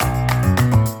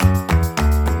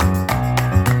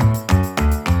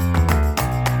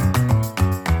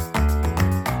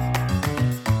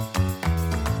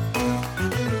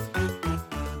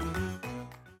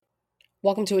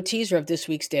Welcome to a teaser of this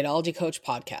week's Datology Coach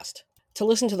podcast. To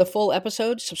listen to the full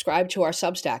episode, subscribe to our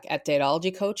Substack at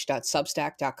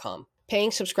datologycoach.substack.com.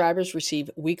 Paying subscribers receive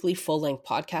weekly full-length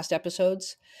podcast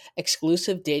episodes,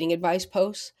 exclusive dating advice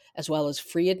posts, as well as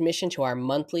free admission to our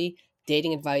monthly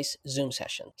dating advice Zoom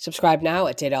session. Subscribe now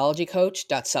at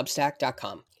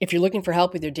datologycoach.substack.com. If you're looking for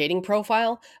help with your dating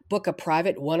profile, book a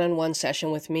private one-on-one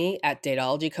session with me at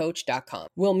datologycoach.com.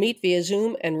 We'll meet via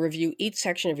Zoom and review each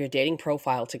section of your dating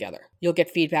profile together. You'll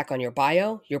get feedback on your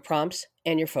bio, your prompts,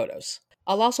 and your photos.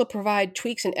 I'll also provide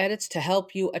tweaks and edits to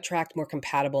help you attract more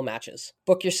compatible matches.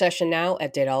 Book your session now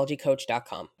at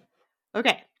datologycoach.com.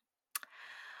 Okay.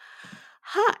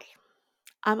 Hi,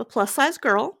 I'm a plus-size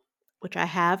girl, which I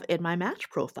have in my match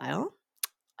profile,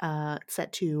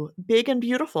 set to big and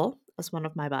beautiful as one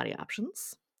of my body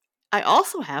options. I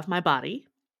also have my body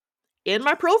in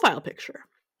my profile picture.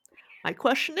 My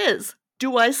question is,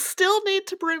 do I still need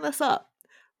to bring this up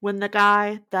when the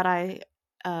guy that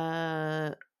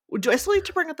do I still need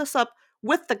to bring this up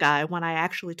with the guy when I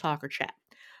actually talk or chat?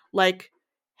 Like,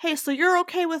 hey, so you're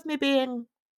okay with me being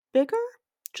bigger?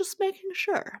 Just making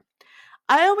sure.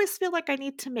 I always feel like I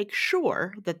need to make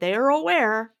sure that they are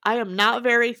aware I am not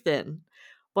very thin,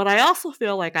 but I also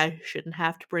feel like I shouldn't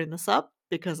have to bring this up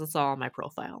because it's all on my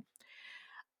profile.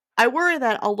 I worry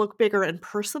that I'll look bigger in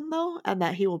person, though, and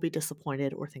that he will be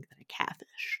disappointed or think that I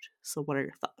catfished. So what are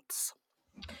your thoughts?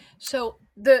 So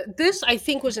this, I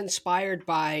think, was inspired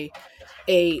by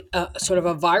a sort of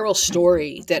a viral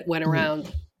story that went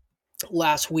around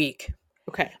last week.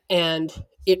 Okay. And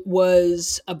it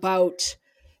was about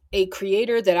a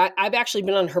creator that I've actually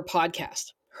been on her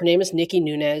podcast. Her name is Nikki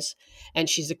Nunez, and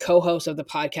she's the co-host of the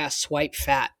podcast Swipe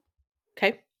Fat.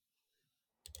 Okay.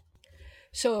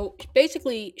 So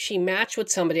basically, she matched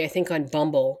with somebody, I think, on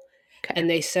Bumble, and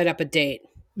they set up a date.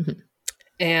 Mm-hmm.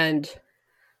 And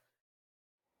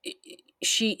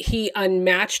he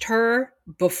unmatched her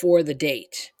before the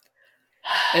date.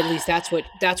 At least that's what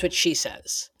she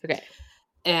says. Okay.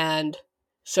 And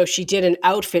so she did an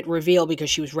outfit reveal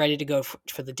because she was ready to go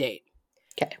for the date.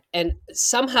 Okay. And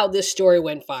somehow this story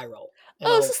went viral.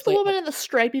 Oh, is this the woman in the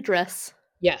stripy dress?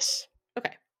 Yes.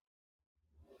 Okay.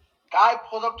 Guy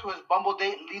pulls up to his Bumble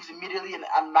date and leaves immediately and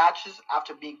unmatches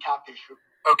after being catfished.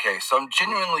 Okay, so I'm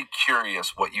genuinely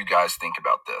curious what you guys think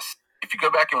about this. If you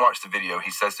go back and watch the video, he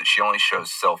says that she only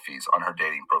shows selfies on her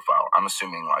dating profile. I'm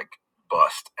assuming like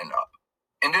bust and up.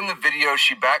 And in the video,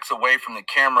 she backs away from the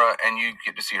camera and you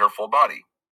get to see her full body.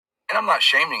 And I'm not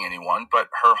shaming anyone,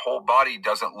 but her whole body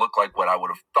doesn't look like what I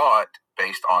would have thought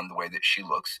based on the way that she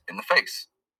looks in the face.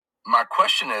 My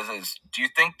question is do you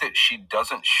think that she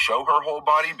doesn't show her whole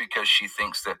body because she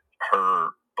thinks that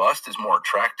her bust is more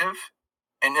attractive?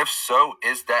 And if so,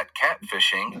 is that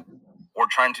catfishing or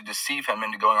trying to deceive him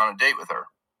into going on a date with her?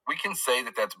 We can say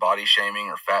that that's body shaming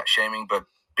or fat shaming, but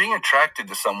being attracted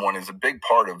to someone is a big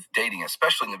part of dating,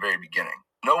 especially in the very beginning.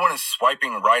 No one is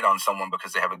swiping right on someone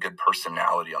because they have a good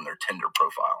personality on their Tinder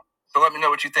profile. So let me know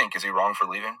what you think. Is he wrong for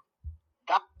leaving?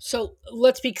 So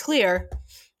let's be clear.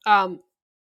 The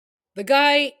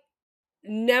guy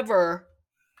never,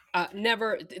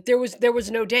 there was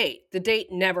no date. The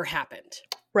date never happened.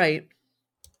 Right.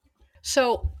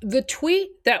 So the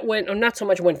tweet that not so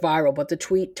much went viral, but the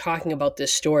tweet talking about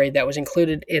this story that was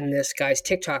included in this guy's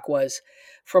TikTok was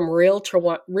from Real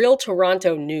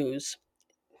Toronto News,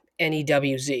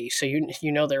 NEWZ. So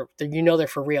you know they're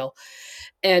for real.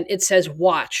 And it says,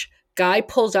 watch, guy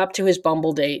pulls up to his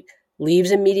Bumble date,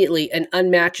 leaves immediately and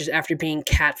unmatches after being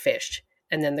catfished.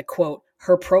 And then the quote,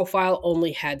 her profile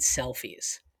only had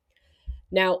selfies.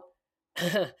 Now,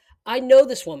 I know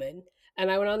this woman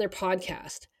and I went on their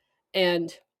podcast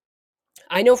and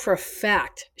I know for a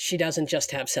fact she doesn't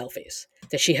just have selfies,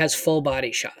 that she has full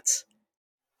body shots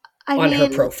on her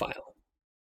profile.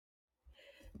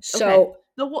 So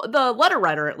the letter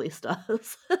writer at least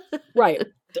does. Right.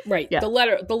 Yeah. The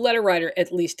letter writer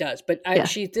at least does. But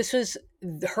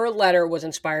her letter was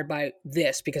inspired by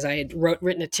this because I had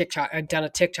written a TikTok. I'd done a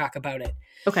TikTok about it.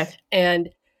 Okay.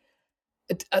 And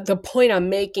the point I'm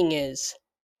making is,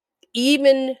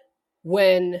 even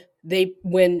when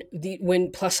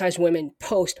plus size women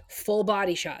post full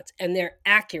body shots and they're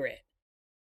accurate,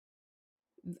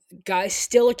 guys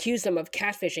still accuse them of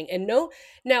catfishing. And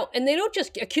they don't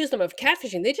just accuse them of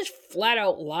catfishing, they just flat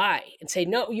out lie and say,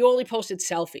 no, you only posted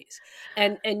selfies.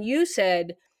 And you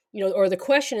said, or the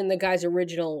question in the guy's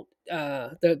original,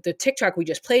 the TikTok we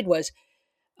just played was,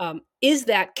 is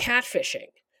that catfishing?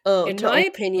 In my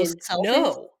opinion,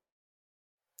 no.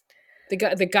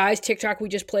 The guy's TikTok we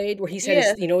just played where he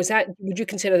said, would you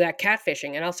consider that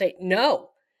catfishing? And I'll say no.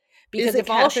 Because if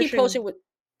all she posted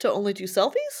to only do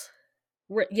selfies?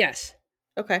 Yes.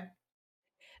 Okay.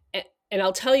 And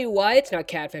I'll tell you why it's not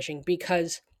catfishing,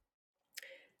 because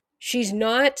she's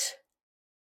not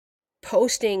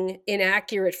posting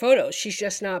inaccurate photos. She's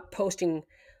just not posting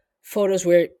photos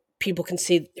where people can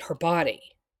see her body.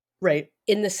 Right.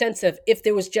 In the sense of, if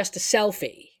there was just a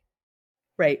selfie,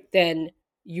 Right. then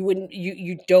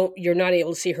you're not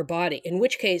able to see her body. In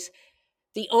which case,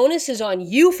 the onus is on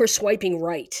you for swiping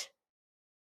right.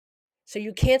 So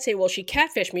you can't say, well, she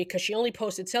catfished me because she only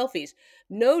posted selfies.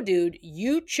 No, dude,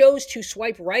 you chose to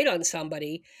swipe right on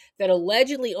somebody that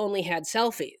allegedly only had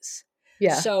selfies.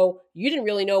 Yeah. So you didn't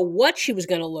really know what she was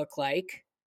going to look like.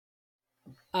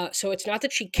 So it's not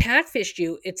that she catfished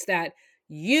you. It's that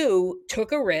you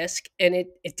took a risk and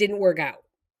it didn't work out.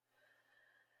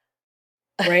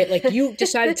 Right? Like, you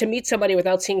decided to meet somebody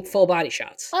without seeing full body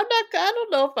shots. I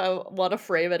don't know if I want to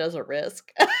frame it as a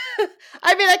risk.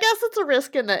 I mean, I guess it's a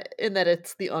risk in that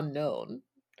it's the unknown.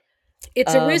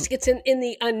 It's a risk. It's in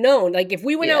the unknown. Like, if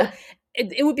we went out,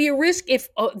 it would be a risk if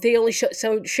they only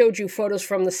showed you photos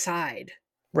from the side.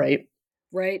 Right.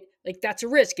 Right? Like, that's a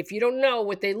risk. If you don't know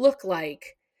what they look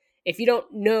like, if you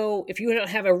don't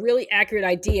have a really accurate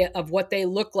idea of what they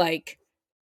look like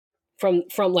from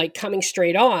like coming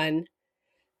straight on,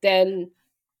 then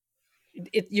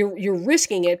you're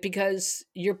risking it, because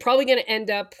you're probably going to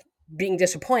end up being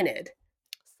disappointed.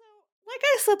 So, like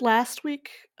I said last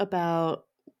week about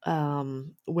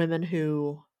women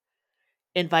who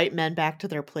invite men back to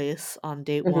their place on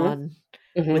date Mhm. one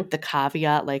Mhm. with the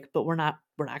caveat, like, but we're not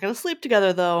going to sleep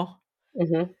together though.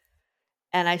 Mhm.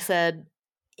 And I said,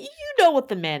 you know what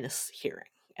the man is hearing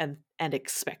and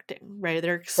expecting, right?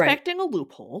 They're expecting a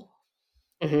loophole.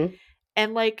 Mhm.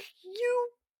 And, like, you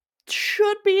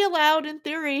should be allowed, in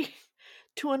theory,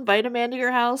 to invite a man to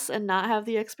your house and not have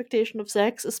the expectation of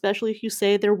sex, especially if you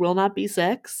say there will not be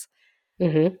sex.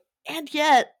 Mhm. And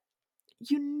yet,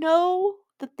 you know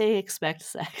that they expect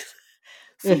sex.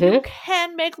 So you Mhm.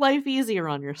 can make life easier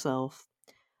on yourself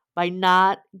by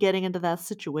not getting into that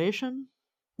situation.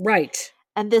 Right.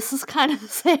 And this is kind of the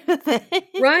same thing.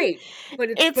 Right.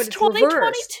 But it's reversed.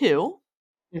 2022.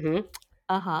 Mhm.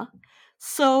 Uh-huh.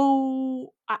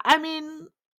 So, I mean,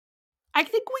 I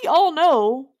think we all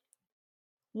know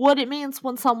what it means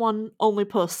when someone only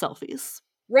posts selfies.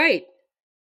 Right.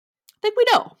 I think we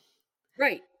know.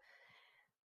 Right.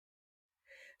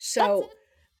 So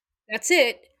that's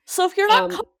it. So if you're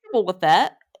not comfortable with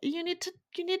that, you need to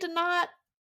not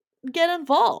get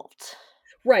involved.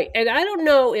 Right. And I don't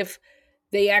know if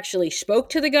they actually spoke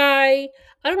to the guy.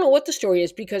 I don't know what the story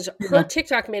is, because her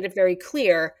TikTok made it very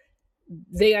clear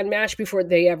they unmatched before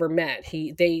they ever met.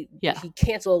 He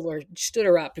canceled or stood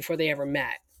her up before they ever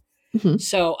met. Mm-hmm.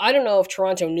 So I don't know if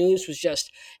Toronto News was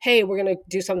just, hey, we're going to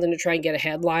do something to try and get a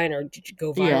headline or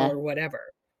go viral or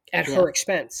whatever at her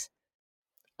expense.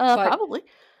 Probably.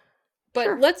 But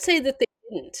Sure. let's say that they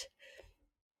didn't.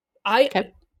 I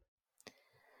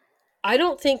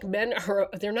don't think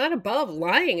they're not above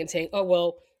lying and saying, oh,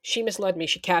 well, she misled me,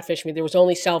 she catfished me, there was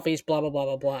only selfies, blah, blah, blah,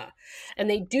 blah, blah. And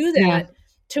they do that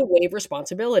to waive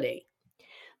responsibility.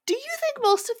 Do you think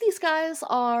most of these guys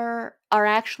are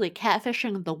actually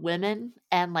catfishing the women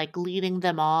and, like, leading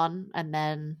them on and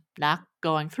then not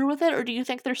going through with it? Or do you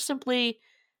think they're simply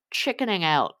chickening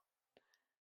out?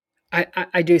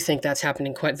 I do think that's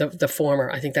happening the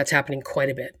former. I think that's happening quite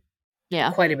a bit.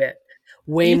 Yeah. Quite a bit.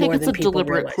 Way you think more it's than a people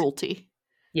deliberate realize. cruelty?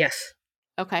 Yes.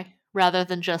 Okay. Rather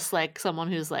than just, like,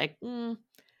 someone who's like,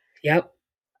 Yep.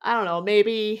 I don't know,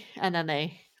 maybe, and then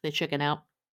they chicken out.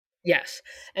 Yes.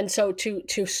 And so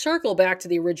to circle back to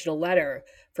the original letter,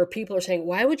 for people who are saying,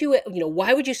 why would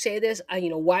you say this?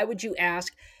 Why would you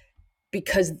ask?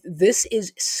 Because this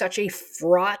is such a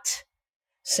fraught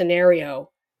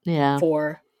scenario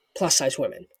for plus size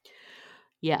women.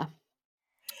 Yeah.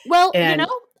 Well,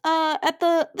 at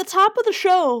the top of the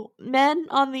show, men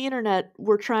on the internet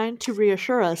were trying to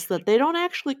reassure us that they don't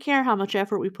actually care how much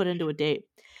effort we put into a date.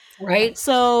 Right?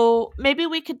 So maybe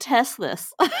we could test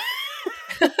this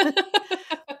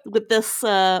with this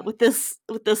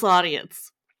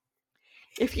audience.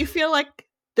 If you feel like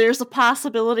there's a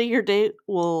possibility your date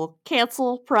will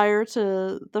cancel prior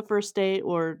to the first date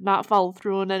or not follow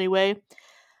through in any way,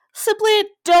 simply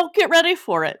don't get ready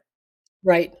for it.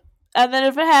 Right. And then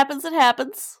if it happens, it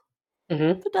happens.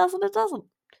 Mm-hmm. If it doesn't, it doesn't.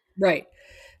 Right.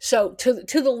 So to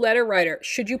the letter writer,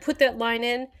 should you put that line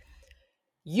in?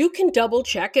 You can double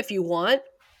check if you want,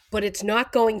 but it's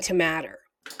not going to matter.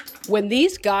 When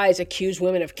these guys accuse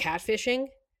women of catfishing,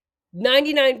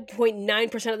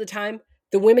 99.9% of the time,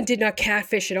 the women did not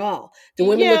catfish at all. The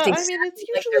women looked exactly it's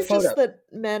usually like their just that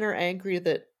men are angry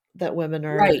that that women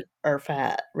Right. are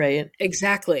fat, right?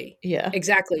 Exactly. Yeah.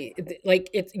 Exactly. Like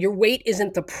your weight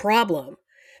isn't the problem.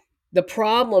 The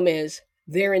problem is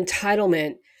their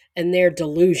entitlement and their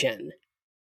delusion,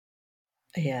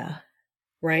 Yeah.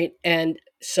 right? And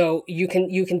so you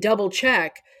can double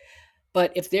check,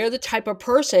 but if they're the type of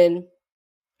person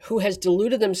who has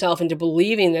deluded themselves into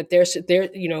believing that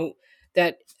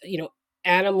that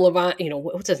Adam Levine,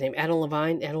 what's his name, Adam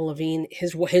Levine,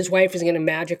 his wife is going to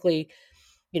magically,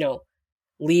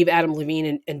 leave Adam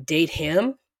Levine and date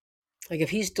him. Like, if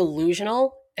he's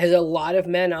delusional, as a lot of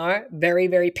men are, very,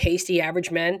 very pasty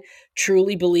average men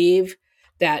truly believe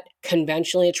that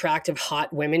conventionally attractive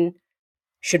hot women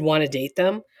should want to date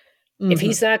them. If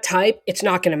he's that type, it's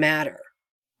not going to matter.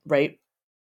 Right.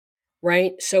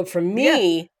 Right. So for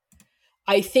me,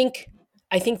 I think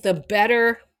the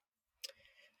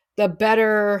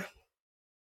better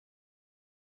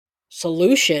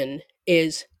solution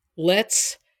is,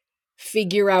 let's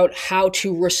figure out how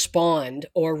to respond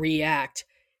or react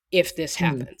if this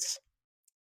happens.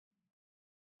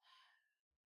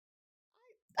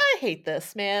 I hate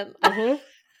this, man.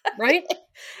 Right?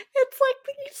 It's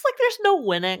like there's no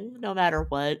winning, no matter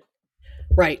what.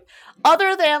 Right.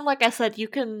 Other than, like I said, you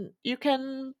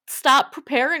can stop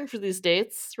preparing for these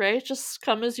dates, right? Just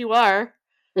come as you are.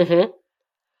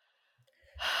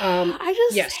 I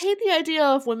just hate the idea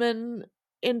of women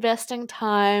investing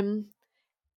time,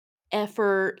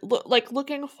 effort,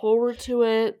 looking forward to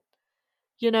it,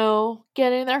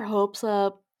 getting their hopes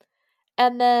up,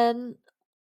 and then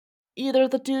either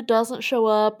the dude doesn't show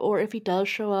up, or if he does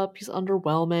show up, he's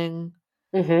underwhelming.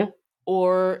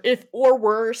 Or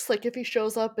worse, like if he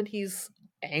shows up and he's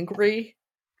angry,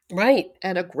 right,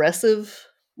 and aggressive,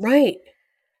 right.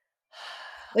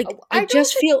 Like, I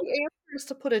just feel the answer is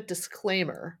to put a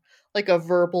disclaimer, like a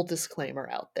verbal disclaimer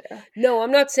out there. No,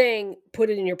 I'm not saying put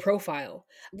it in your profile.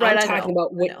 Right, I'm talking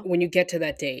about when you get to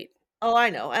that date. Oh, I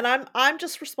know, and I'm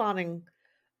just responding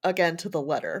again to the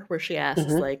letter where she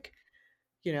asks, like,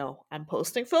 I'm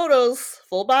posting photos,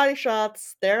 full body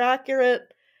shots, they're accurate.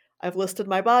 I've listed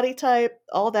my body type,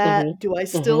 all that. Do I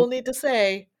still need to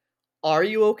say, are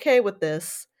you okay with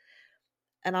this?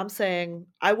 And I'm saying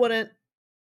I wouldn't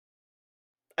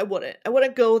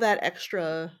go that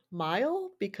extra mile,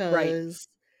 because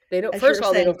they don't. First of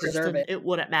all, they don't deserve it. It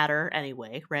wouldn't matter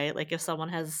anyway, right? Like, if someone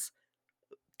has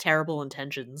terrible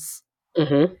intentions,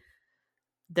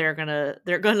 they're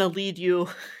gonna lead you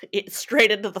straight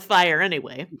into the fire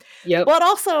anyway. Yep. But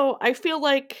also, I feel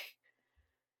like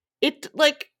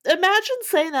imagine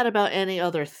saying that about any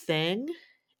other thing,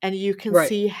 and you can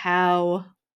see how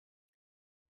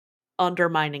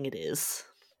undermining it is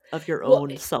of your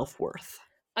own self-worth.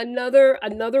 Another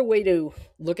way to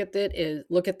look at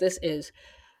this is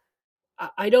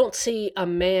I don't see a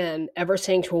man ever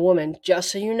saying to a woman, just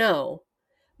so you know,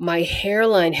 my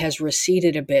hairline has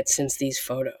receded a bit since these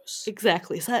photos.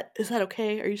 Exactly. Is that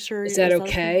okay? Are you sure? Is that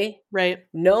okay? Right.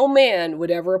 No man would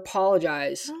ever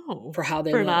apologize for how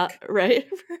they look. Not, right?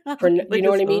 You know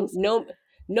what I mean?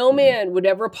 No man would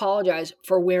ever apologize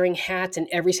for wearing hats in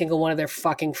every single one of their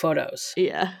fucking photos.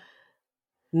 Yeah.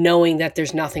 Knowing that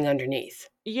there's nothing underneath.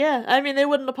 Yeah, I mean, they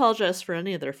wouldn't apologize for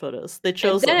any of their photos. They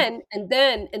chose them. And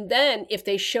then if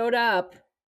they showed up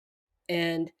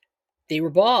and they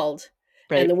were bald,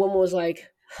 and the woman was like,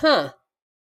 "Huh,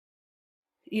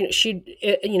 you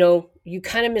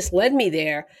kind of misled me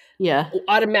there." Yeah.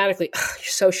 Automatically, you're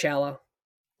so shallow.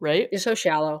 Right? You're so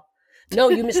shallow. No,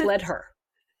 you misled her.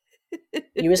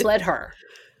 You misled her.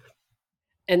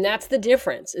 And that's the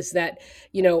difference, is that,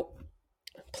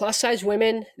 plus size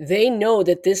women, they know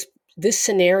that this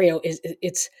scenario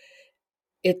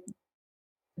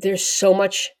there's so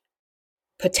much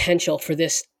potential for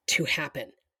this to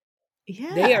happen.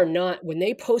 Yeah. They are not, when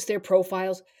they post their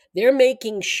profiles, they're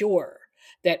making sure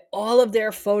that all of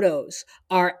their photos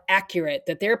are accurate,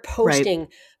 that they're posting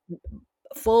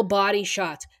full body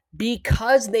shots,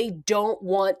 because they don't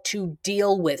want to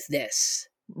deal with this.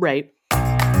 Right.